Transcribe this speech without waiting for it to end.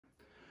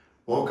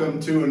Welcome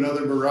to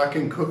another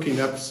Moroccan cooking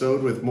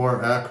episode with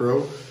more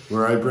acro,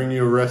 where I bring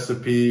you a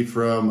recipe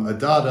from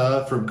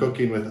Adada from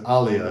Cooking with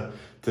Alia.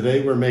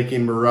 Today we're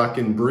making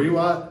Moroccan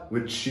Briwat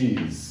with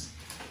cheese.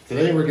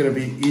 Today we're going to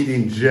be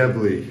eating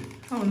jebli.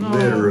 Oh no.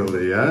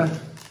 Literally, huh?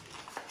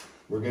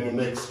 We're going to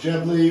mix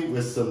jebli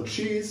with some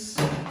cheese,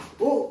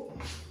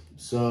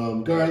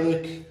 some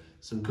garlic,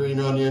 some green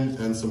onion,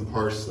 and some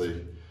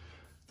parsley.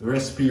 The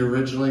recipe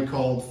originally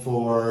called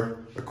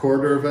for a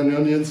quarter of an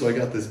onion, so I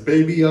got this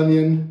baby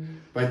onion.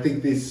 I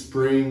think these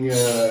spring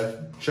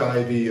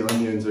chivy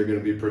onions are going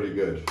to be pretty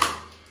good.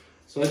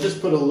 So I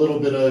just put a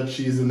little bit of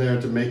cheese in there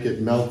to make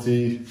it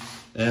melty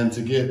and to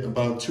get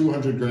about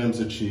 200 grams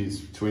of cheese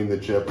between the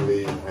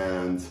jebli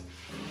and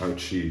our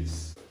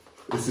cheese.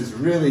 This is a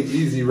really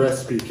easy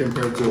recipe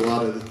compared to a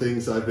lot of the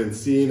things I've been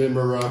seeing in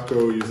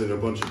Morocco using a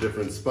bunch of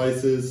different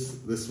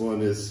spices. This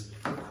one is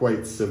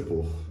quite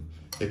simple.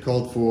 It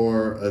called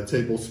for a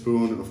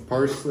tablespoon of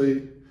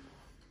parsley.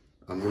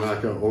 I'm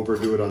not going to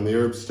overdo it on the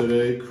herbs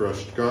today.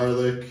 Crushed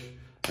garlic,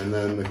 and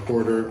then the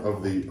quarter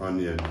of the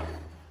onion.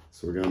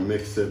 So we're going to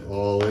mix it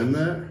all in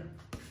there.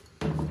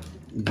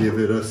 Give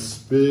it a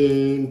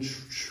spin.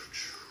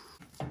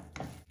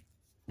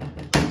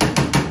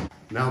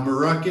 Now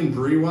Moroccan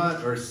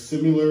Briwat are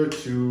similar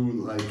to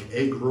like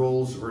egg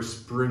rolls or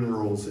spring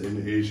rolls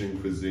in Asian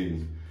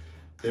cuisine.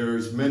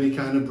 There's many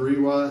kind of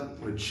Briwat,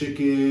 with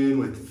chicken,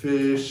 with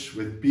fish,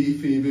 with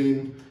beef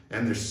even.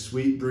 And there's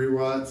sweet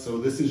Briouat, so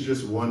this is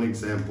just one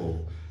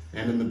example.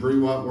 And in the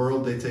Briouat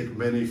world, they take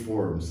many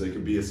forms. They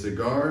could be a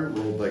cigar,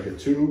 rolled like a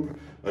tube,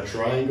 a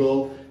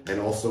triangle, and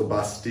also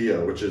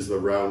bastilla, which is the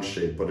round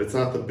shape. But it's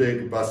not the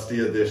big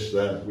bastilla dish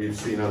that we've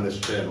seen on this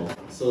channel.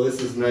 So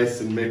this is nice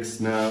and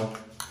mixed now.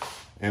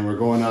 And we're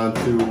going on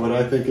to what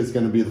I think is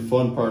gonna be the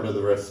fun part of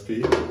the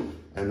recipe.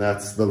 And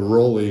that's the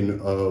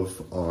rolling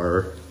of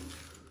our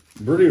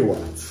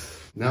Briouat.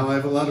 Now I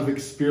have a lot of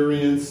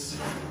experience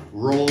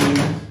rolling.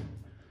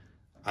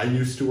 I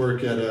used to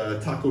work at a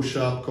taco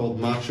shop called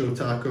Macho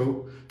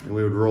Taco, and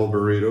we would roll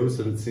burritos,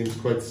 and it seems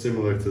quite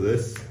similar to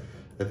this.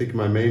 I think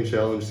my main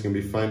challenge is going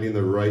to be finding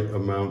the right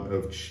amount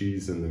of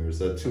cheese in there. Is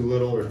that too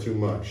little or too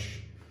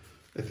much?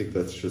 I think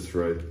that's just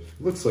right.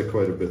 Looks like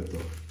quite a bit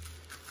though.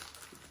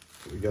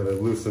 We got to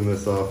loosen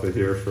this off of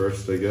here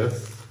first, I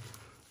guess.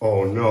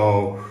 Oh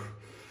no,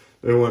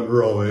 it went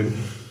rolling.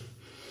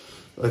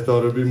 I thought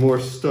it'd be more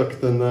stuck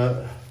than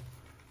that.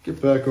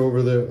 Get back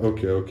over there.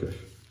 Okay.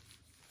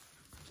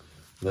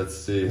 Let's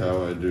see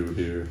how I do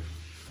here.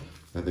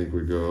 I think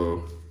we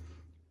go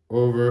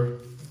over.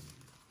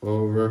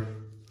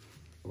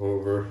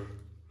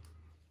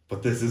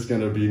 But this is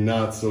gonna be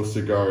not so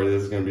cigar.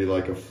 This is gonna be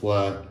like a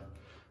flat.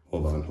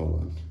 Hold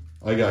on.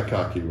 I got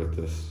cocky with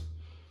this.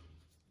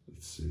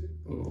 Let's see.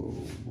 Oh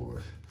boy.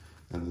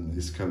 And then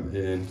these come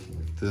in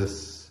like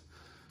this.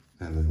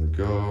 And then we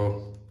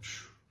go.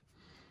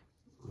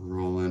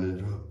 Rolling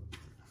it up.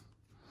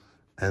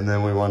 And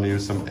then we want to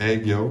use some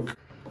egg yolk.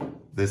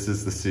 This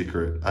is the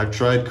secret. I've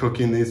tried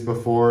cooking these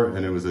before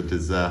and it was a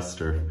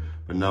disaster,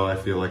 but now I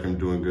feel like I'm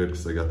doing good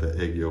because I got the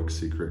egg yolk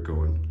secret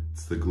going.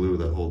 It's the glue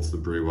that holds the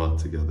Briouat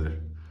together.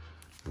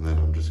 And then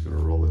I'm just gonna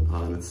roll it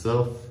on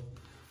itself.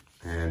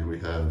 And we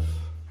have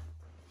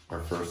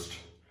our first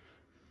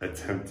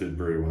attempted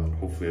Briouat.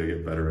 Hopefully I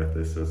get better at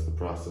this as the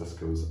process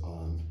goes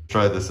on.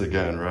 Try this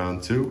again,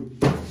 round 2.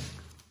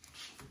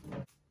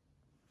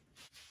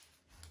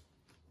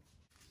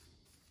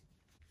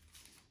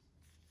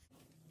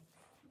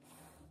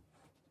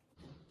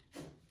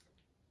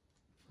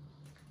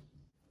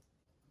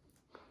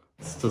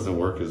 This doesn't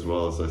work as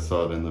well as I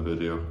saw it in the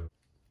video.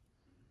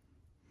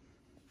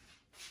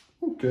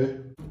 Okay.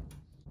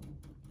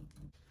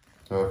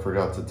 Oh, I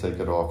forgot to take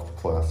it off the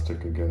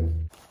plastic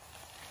again.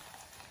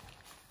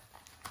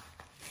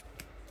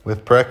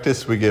 With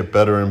practice, we get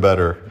better and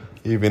better.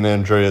 Even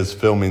Andrea's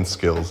filming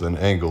skills and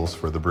angles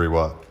for the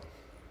Briouat.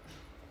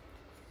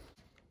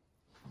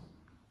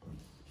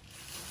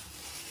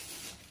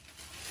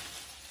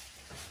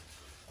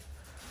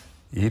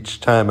 Each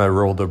time I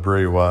rolled a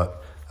Briouat,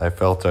 I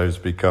felt I was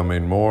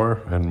becoming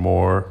more and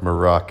more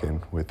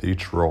Moroccan with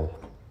each roll.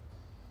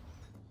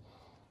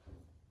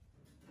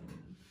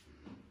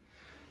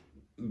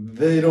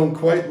 They don't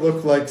quite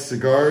look like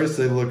cigars,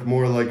 they look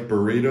more like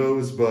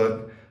burritos,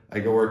 but I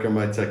can work on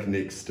my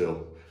technique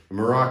still. In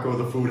Morocco,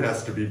 the food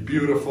has to be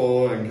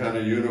beautiful and kind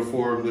of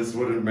uniform. This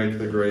wouldn't make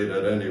the grade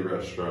at any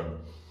restaurant.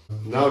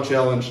 Now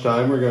challenge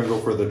time, we're gonna go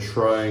for the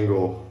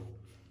triangle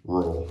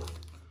roll.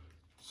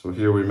 So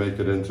here we make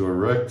it into a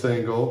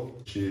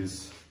rectangle,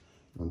 cheese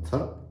on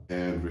top,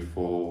 and we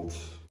fold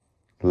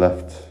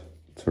left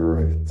to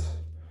right.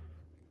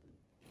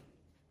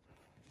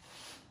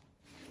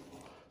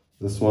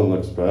 This one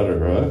looks better,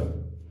 right?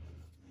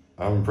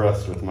 I'm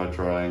impressed with my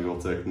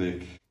triangle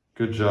technique.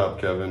 Good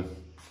job, Kevin.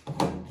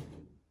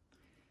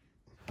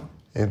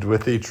 And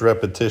with each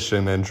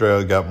repetition,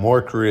 Andrea got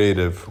more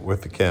creative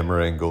with the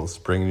camera angles,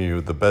 bringing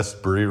you the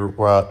best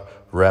Briouat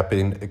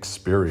wrapping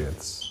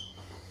experience.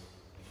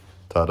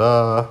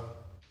 Ta-da!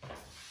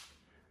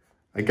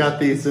 I got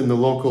these in the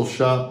local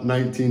shop,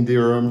 19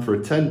 dirham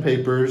for 10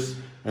 papers,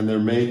 and they're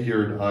made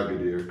here in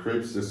Agadir,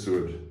 crepes de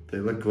Soud. They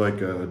look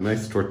like a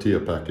nice tortilla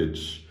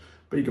package,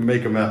 but you can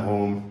make them at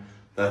home.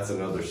 That's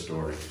another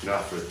story,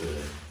 not for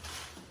today.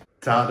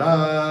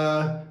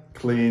 Ta-da!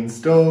 Clean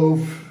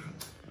stove.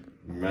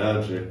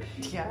 Magic.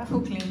 Yeah,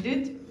 who cleaned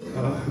it?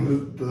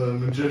 The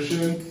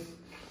magician.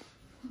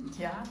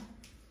 Yeah.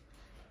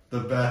 The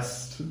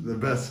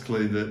best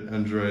cleaned it,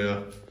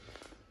 Andrea.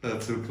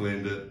 That's who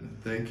cleaned it.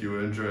 Thank you,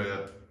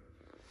 Andrea.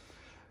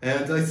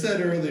 And I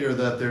said earlier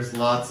that there's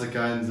lots of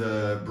kinds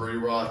of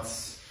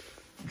briouats.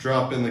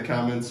 Drop in the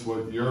comments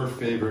what your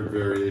favorite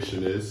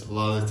variation is. A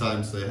lot of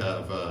times they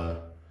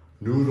have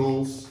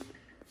noodles,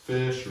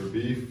 fish, or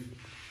beef.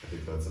 I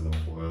think that's enough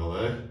oil,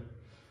 eh?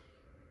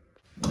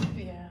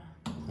 Yeah.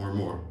 Or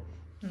more.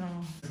 No.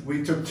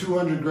 We took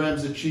 200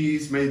 grams of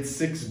cheese, made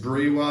 6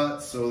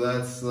 briouats, so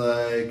that's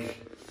like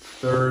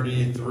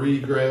 33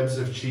 grams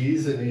of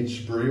cheese in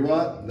each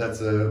briouat.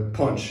 That's a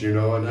punch, you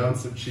know, an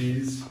ounce of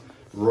cheese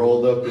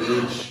rolled up in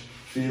each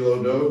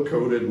phyllo dough,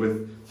 coated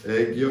with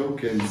egg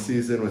yolk and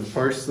seasoned with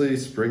parsley,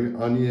 spring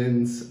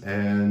onions,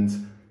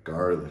 and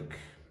garlic.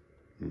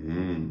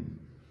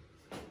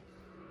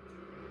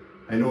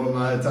 I know a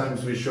lot of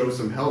times we show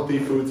some healthy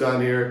foods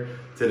on here.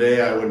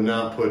 Today I would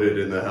not put it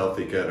in the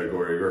healthy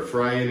category. We're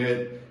frying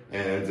it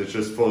and it's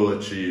just full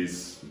of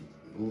cheese,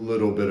 a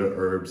little bit of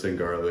herbs and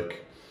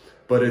garlic.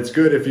 But it's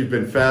good if you've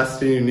been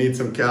fasting, you need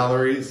some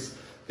calories.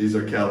 These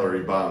are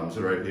calorie bombs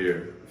right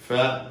here.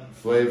 Fat,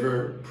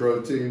 flavor,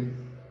 protein,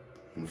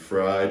 and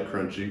fried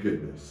crunchy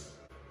goodness.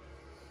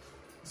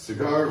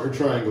 Cigar or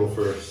triangle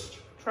first?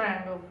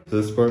 Triangle.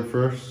 This part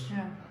first?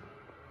 Yeah.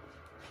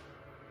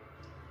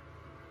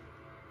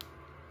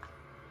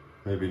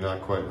 Maybe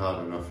not quite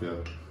hot enough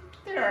yet.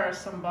 There are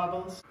some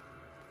bubbles.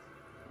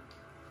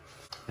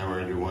 And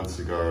we're gonna do 1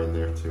 cigar in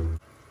there too.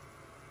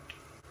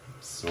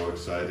 So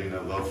exciting, I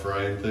love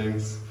frying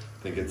things.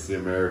 I think it's the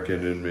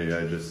American in me.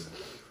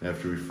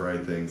 After we fry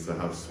things, the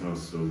house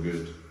smells so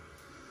good.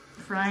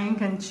 Frying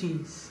and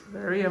cheese,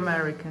 very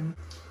American.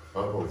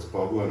 Uh-oh, it's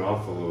bubbling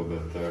off a little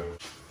bit there.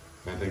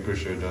 I think we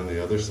should have done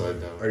the other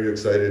side now. Are you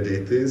excited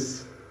to eat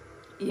these?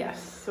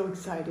 Yes, so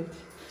excited.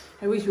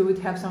 I wish we would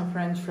have some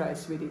French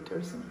fries with it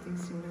or something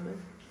similar.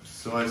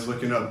 So I was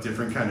looking up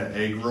different kind of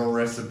egg roll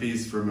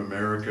recipes from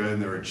America,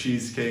 and there are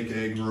cheesecake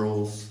egg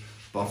rolls,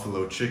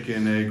 buffalo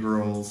chicken egg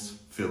rolls,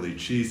 Philly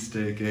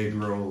cheesesteak egg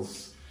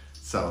rolls,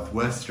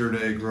 southwestern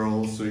egg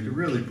rolls. So you can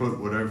really put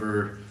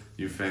whatever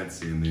you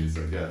fancy in these,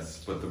 I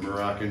guess. But the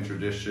Moroccan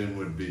tradition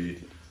would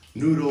be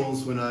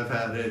noodles when I've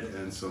had it,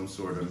 and some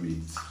sort of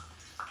meat.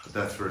 But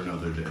that's for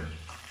another day.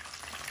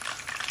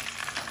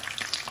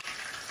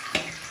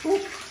 Ooh.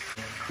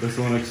 This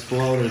one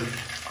exploded.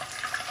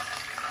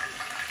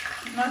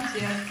 Not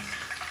yet.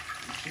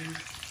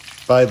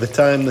 By the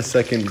time the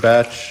second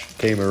batch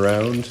came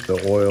around,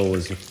 the oil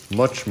was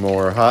much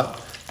more hot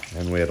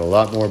and we had a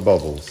lot more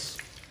bubbles.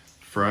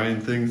 Frying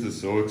things is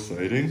so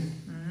exciting.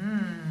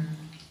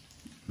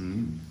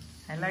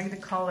 I like the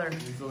color.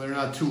 So they're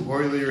not too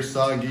oily or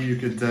soggy. You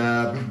could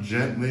dab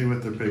gently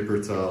with the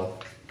paper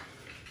towel.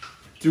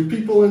 Do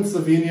people in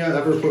Slovenia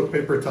ever put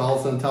paper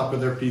towels on top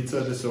of their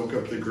pizza to soak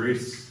up the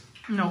grease?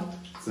 No.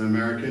 It's an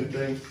American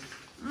thing?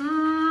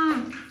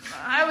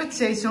 I would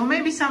say so.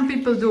 Maybe some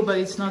people do, but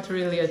it's not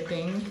really a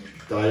thing.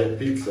 Diet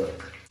pizza.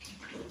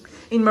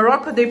 In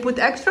Morocco, they put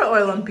extra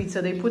oil on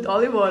pizza. They put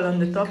olive oil on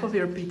the top of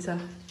your pizza.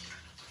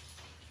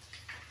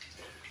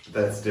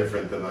 That's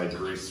different than like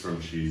grease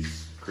from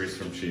cheese. Grease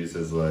from cheese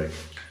is like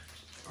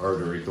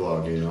artery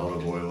clogging.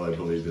 Olive oil, I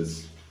believe,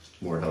 is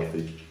more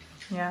healthy.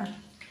 Yeah,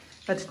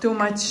 but too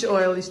much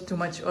oil is too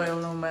much oil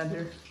no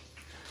matter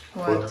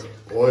what.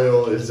 But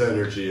oil is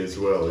energy as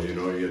well, you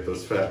know, you get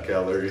those fat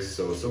calories.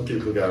 So some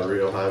people got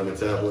real high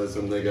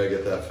metabolism, they gotta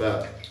get that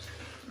fat.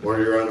 Or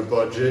you're on a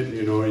budget,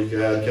 you know, you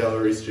can add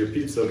calories to your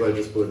pizza by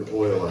just putting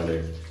oil on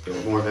it. You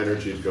have more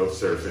energy to go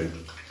surfing.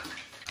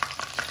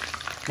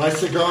 My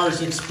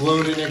cigar's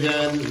exploding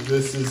again.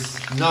 This is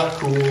not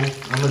cool.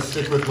 I'm gonna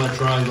stick with my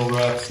triangle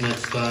wraps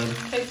next time.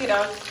 Take it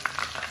out.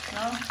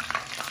 No?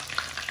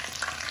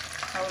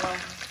 Oh no.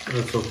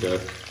 That's okay.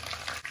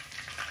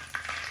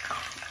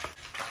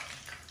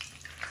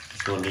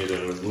 This one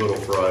needed a little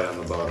fry on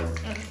the bottom.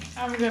 Okay.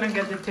 I'm gonna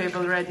get the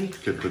table ready.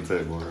 Get the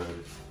table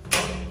ready.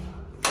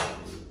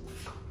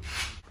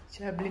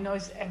 Jabli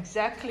knows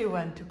exactly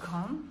when to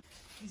come.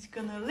 He's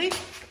gonna lick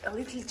a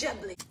little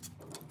Jabli.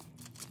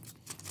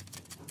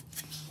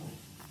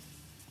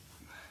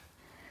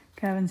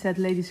 Kevin said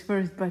ladies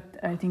first, but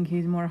I think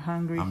he's more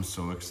hungry. I'm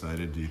so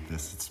excited to eat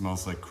this. It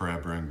smells like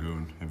crab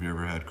rangoon. Have you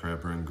ever had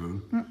crab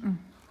rangoon?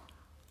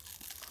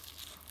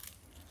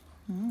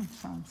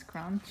 Sounds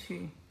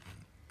crunchy.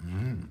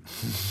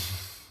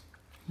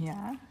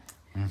 Yeah?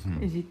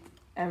 Is it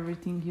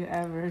everything you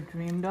ever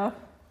dreamed of?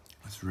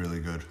 It's really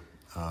good.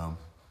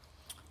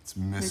 It's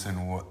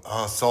missing what?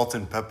 Oh, salt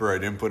and pepper. I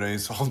didn't put any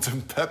salt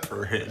and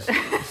pepper in.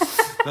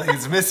 Like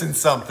it's missing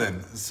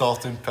something.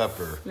 Salt and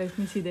pepper. Let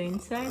me see the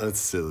inside. That's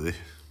silly.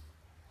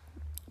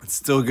 It's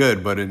still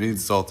good, but it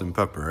needs salt and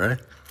pepper, right?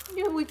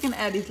 Yeah, we can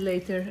add it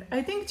later.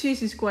 I think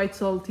cheese is quite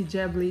salty,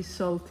 jabli is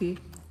salty.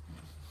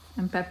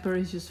 And pepper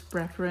is just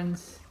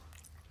preference.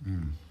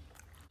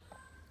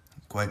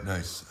 Quite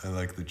nice. I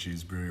like the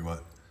cheese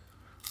Briouat.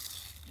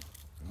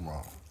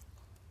 Wow.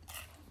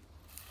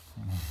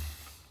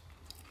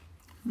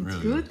 It's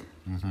Really good?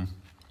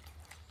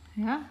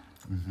 Yeah?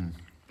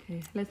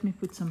 Okay, let me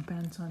put some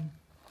pants on.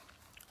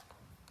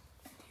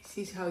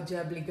 This is how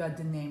Jabli got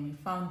the name.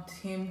 We found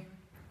him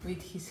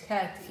with his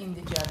hat in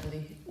the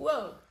Jabli.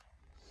 Whoa!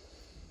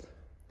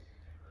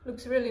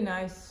 Looks really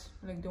nice,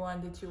 like the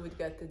one that you would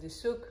get at the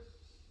souk.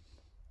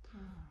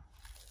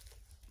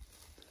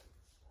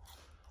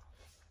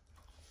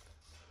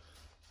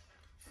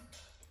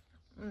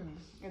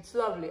 It's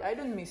lovely. I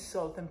don't miss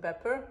salt and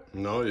pepper.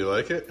 No, you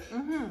like it?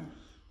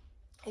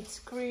 It's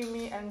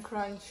creamy and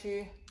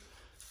crunchy.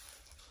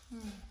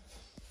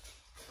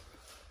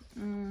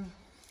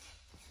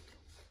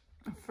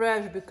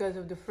 Fresh because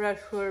of the fresh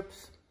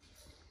herbs.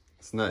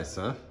 It's nice,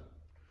 huh?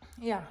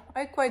 Yeah,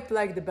 I quite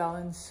like the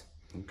balance.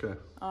 Okay.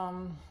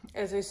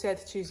 As I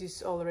said, cheese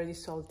is already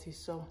salty,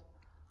 so.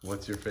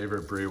 What's your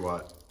favorite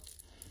Briouat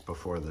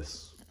before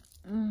this?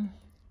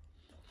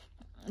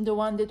 The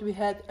one that we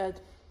had at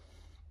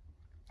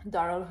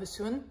Dar Al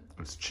Hussoun.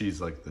 It's cheese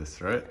like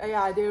this, right?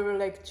 Yeah, they were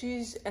like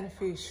cheese and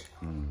fish.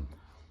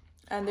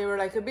 And they were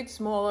like a bit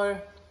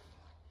smaller.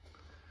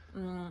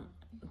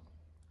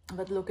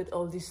 But look at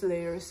all these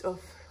layers of,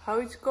 how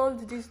it's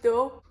called, this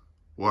dough?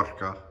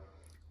 Warka.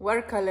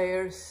 Warka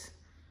layers.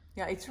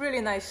 Yeah, it's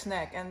really nice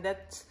snack, and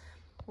that's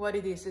what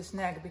it is, a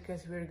snack,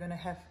 because we're gonna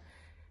have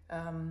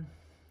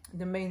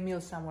the main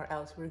meal somewhere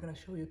else. We're gonna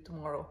show you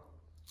tomorrow.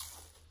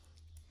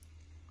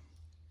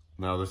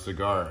 Now the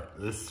cigar.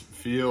 This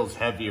feels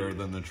heavier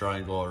than the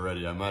triangle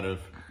already. I might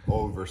have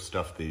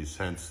overstuffed these,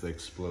 hence the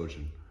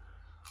explosion.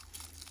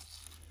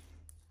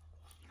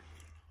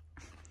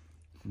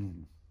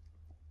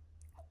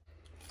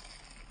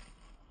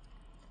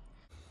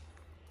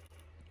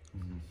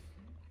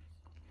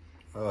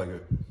 I like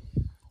it.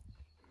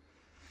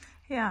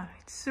 Yeah,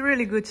 it's a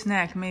really good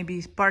snack, maybe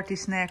a party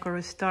snack or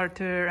a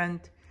starter, and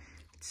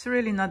it's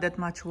really not that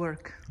much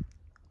work.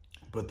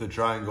 But the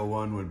triangle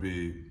one would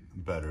be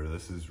better.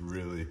 This is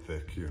really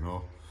thick, you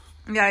know?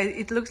 Yeah,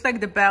 it looks like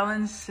the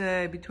balance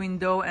between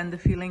dough and the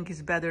filling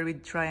is better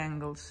with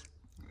triangles.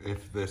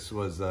 If this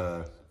was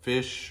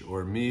fish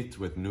or meat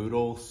with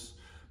noodles,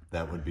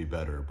 that would be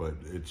better, but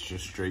it's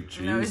just straight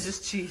cheese. No, it's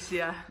just cheese,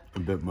 yeah. A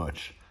bit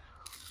much.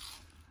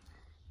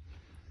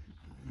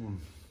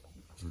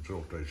 It's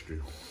so tasty.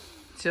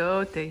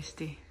 So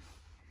tasty.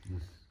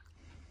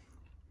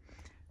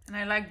 And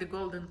I like the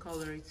golden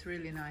color, it's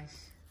really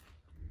nice.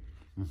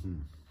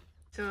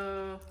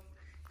 So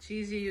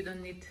cheesy, you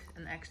don't need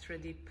an extra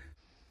dip.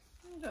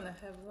 I'm gonna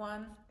have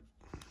one.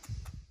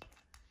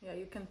 Yeah,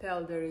 you can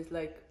tell there is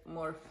like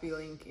more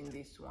filling in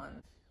this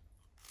one.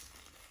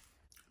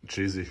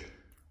 Cheesy.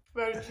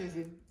 Very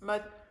cheesy,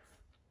 but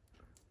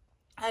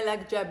I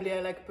like jabli,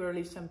 I like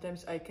pearly.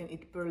 Sometimes I can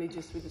eat pearly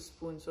just with a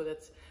spoon, so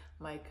that's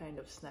my kind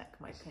of snack,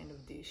 my kind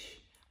of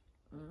dish.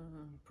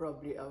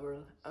 Probably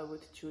I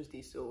would choose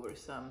this over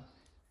some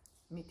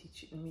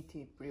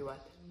meaty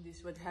briwat. This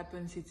is what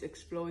happens, it's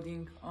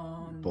exploding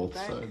on Both the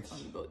back, sides.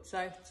 on both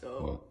sides,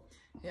 so Well,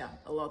 yeah,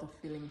 a lot of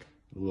filling.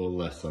 a little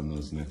less on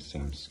those next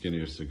time.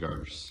 Skinnier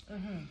cigars.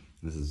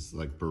 This is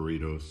like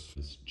burritos.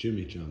 It's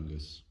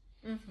chimichangas.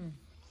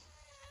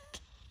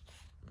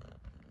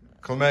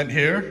 Clement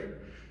here.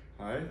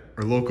 Hi.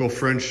 Our local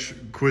French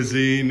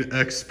cuisine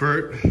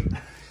expert.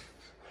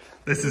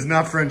 This is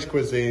not French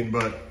cuisine,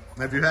 but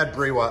have you had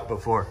Briouat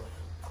before?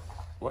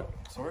 What?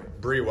 Sorry?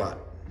 Briouat.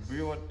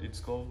 Briouat, it's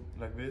called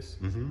like this?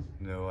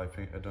 No, I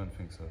don't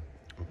think so.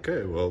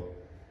 Okay, well,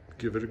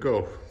 give it a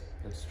go.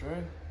 Let's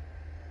try.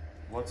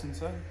 What's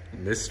inside?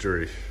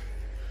 Mystery.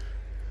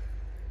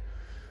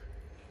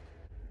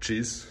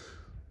 Cheese,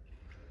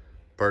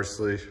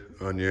 parsley,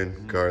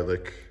 onion,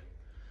 garlic.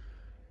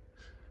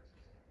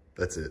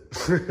 That's it.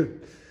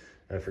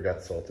 I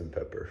forgot salt and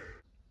pepper.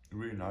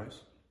 Really nice.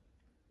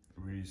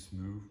 Really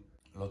smooth.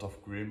 A lot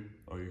of cream,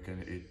 or you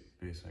can eat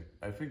basic.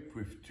 I think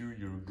with two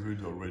you're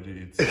good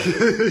already. It's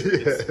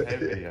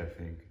heavy, I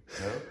think.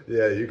 No?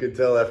 Yeah, you can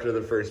tell after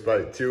the first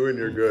bite. 2 and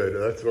you're good.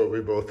 That's what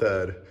we both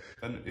had.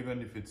 And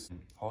even if it's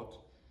hot,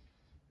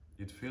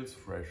 it feels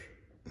fresh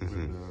with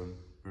the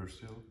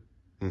basil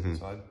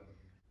inside.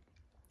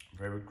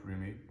 Very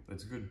creamy.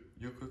 That's good.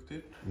 You cooked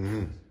it?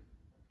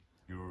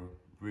 You're a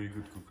really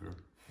good cooker.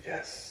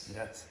 Yes.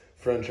 Yes.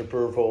 French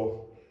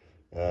approval.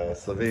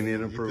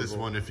 Slovenian approval. Eat this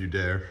one if you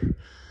dare.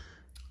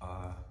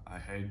 I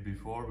had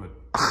before, but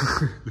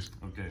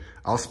okay.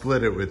 I'll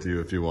split it with you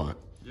if you want.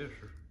 Yeah,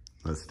 sure.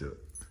 Let's do it.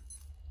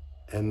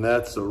 And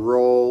that's a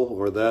roll,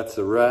 or that's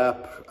a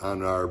wrap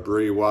on our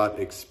Briouat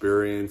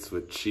experience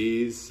with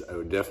cheese. I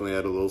would definitely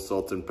add a little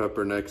salt and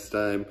pepper next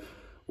time.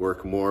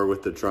 Work more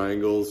with the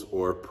triangles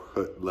or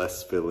put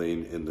less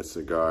filling in the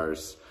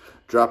cigars.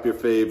 Drop your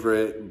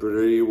favorite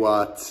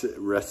Briouat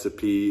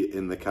recipe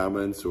in the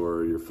comments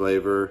or your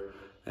flavor.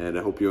 And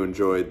I hope you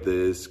enjoyed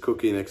this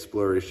cooking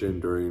exploration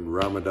during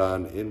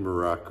Ramadan in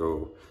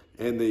Morocco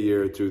in the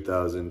year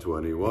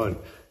 2021.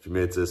 If you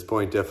made it to this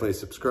point, definitely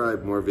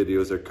subscribe. More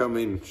videos are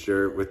coming.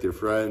 Share it with your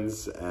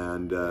friends,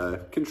 and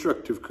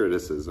constructive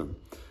criticism.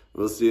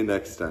 We'll see you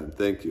next time.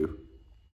 Thank you.